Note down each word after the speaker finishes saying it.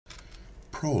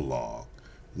Prologue.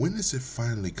 When is it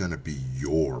finally going to be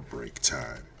your break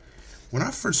time? When I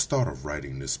first thought of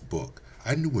writing this book,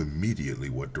 I knew immediately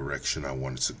what direction I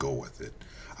wanted to go with it.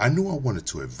 I knew I wanted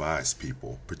to advise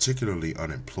people, particularly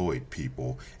unemployed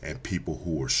people and people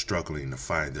who were struggling to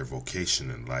find their vocation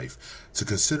in life, to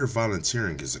consider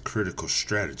volunteering as a critical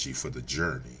strategy for the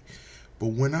journey. But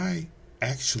when I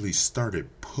actually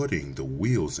started putting the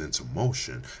wheels into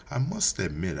motion, I must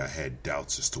admit I had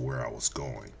doubts as to where I was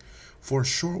going. For a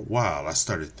short while, I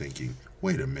started thinking,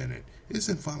 wait a minute,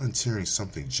 isn't volunteering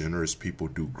something generous people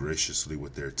do graciously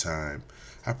with their time?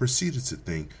 I proceeded to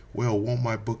think, well, won't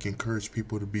my book encourage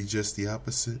people to be just the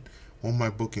opposite? Won't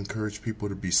my book encourage people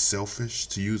to be selfish,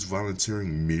 to use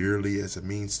volunteering merely as a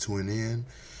means to an end?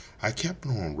 I kept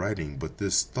on writing, but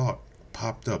this thought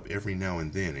popped up every now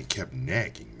and then and kept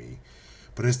nagging me.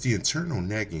 But as the internal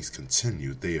naggings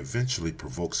continued, they eventually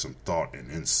provoked some thought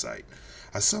and insight.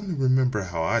 I suddenly remember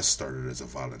how I started as a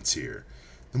volunteer.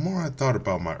 The more I thought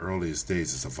about my earliest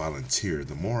days as a volunteer,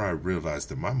 the more I realized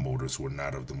that my motives were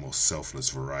not of the most selfless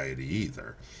variety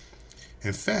either.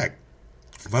 In fact,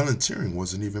 volunteering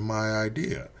wasn't even my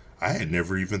idea. I had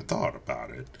never even thought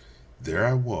about it. There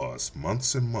I was,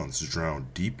 months and months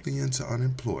drowned deeply into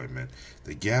unemployment.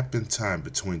 The gap in time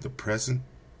between the present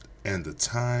and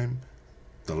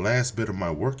the last bit of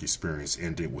my work experience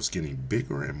ended was getting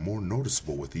bigger and more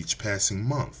noticeable with each passing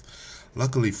month.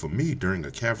 Luckily for me, during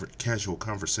a casual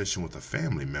conversation with a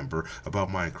family member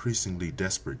about my increasingly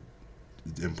desperate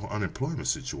unemployment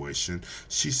situation,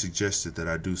 she suggested that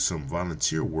I do some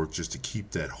volunteer work just to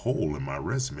keep that hole in my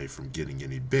resume from getting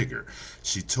any bigger.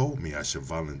 She told me I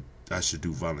should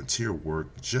do volunteer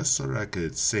work just so that I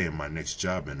could say in my next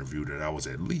job interview that I was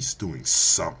at least doing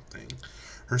something.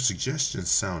 Her suggestion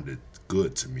sounded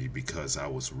good to me because I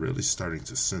was really starting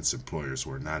to sense employers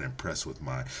were not impressed with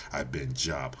my I've been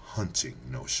job hunting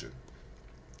notion.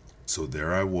 So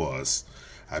there I was.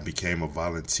 I became a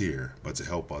volunteer, but to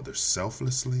help others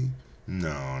selflessly?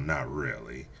 No, not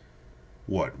really.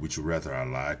 What, would you rather I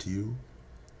lie to you?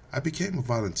 I became a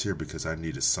volunteer because I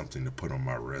needed something to put on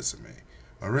my resume.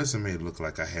 My resume looked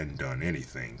like I hadn't done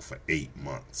anything for 8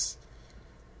 months.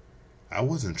 I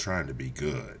wasn't trying to be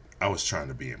good. I was trying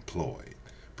to be employed.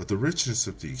 But the richness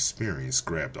of the experience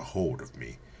grabbed a hold of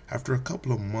me. After a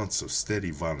couple of months of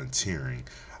steady volunteering,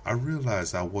 I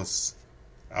realized I was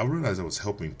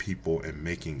helping people and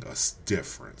making a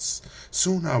difference.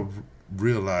 Soon I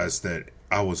realized that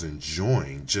I was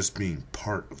enjoying just being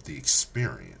part of the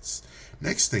experience.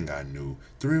 Next thing I knew,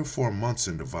 3 or 4 months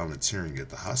into volunteering at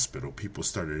the hospital, people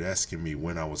started asking me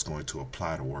when I was going to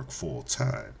apply to work full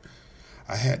time.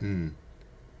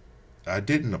 I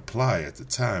didn't apply at the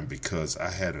time because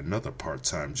I had another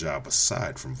part-time job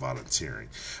aside from volunteering,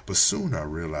 but soon I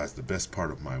realized the best part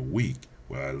of my week,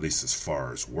 well, at least as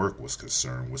far as work was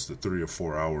concerned, was the 3 or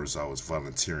 4 hours I was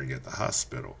volunteering at the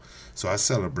hospital. So I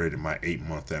celebrated my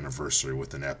 8-month anniversary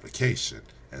with an application,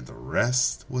 and the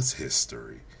rest was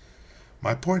history.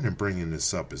 My point in bringing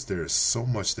this up is there is so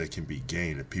much that can be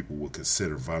gained if people will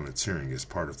consider volunteering as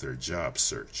part of their job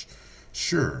search.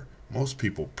 Sure, most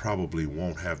people probably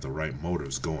won't have the right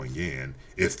motives going in,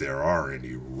 if there are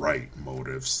any right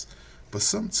motives. But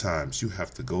sometimes you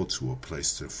have to go to a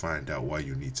place to find out why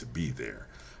you need to be there.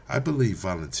 I believe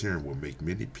volunteering will make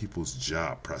many people's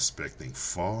job prospecting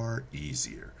far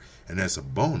easier. And as a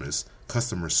bonus,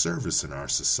 customer service in our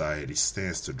society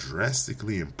stands to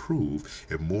drastically improve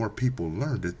if more people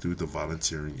learned it through the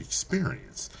volunteering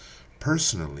experience.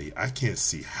 Personally, I can't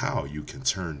see how you can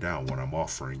turn down what I'm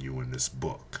offering you in this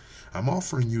book. I'm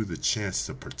offering you the chance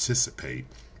to participate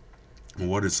in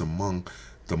what is among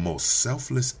the most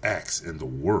selfless acts in the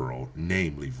world,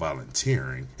 namely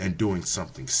volunteering and doing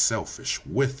something selfish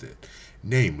with it,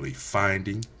 namely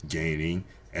finding, gaining,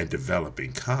 and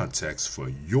developing context for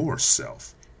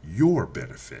yourself, your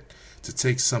benefit, to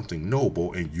take something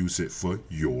noble and use it for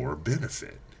your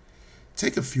benefit.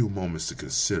 Take a few moments to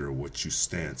consider what you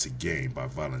stand to gain by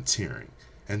volunteering,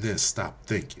 and then stop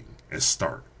thinking and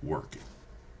start working.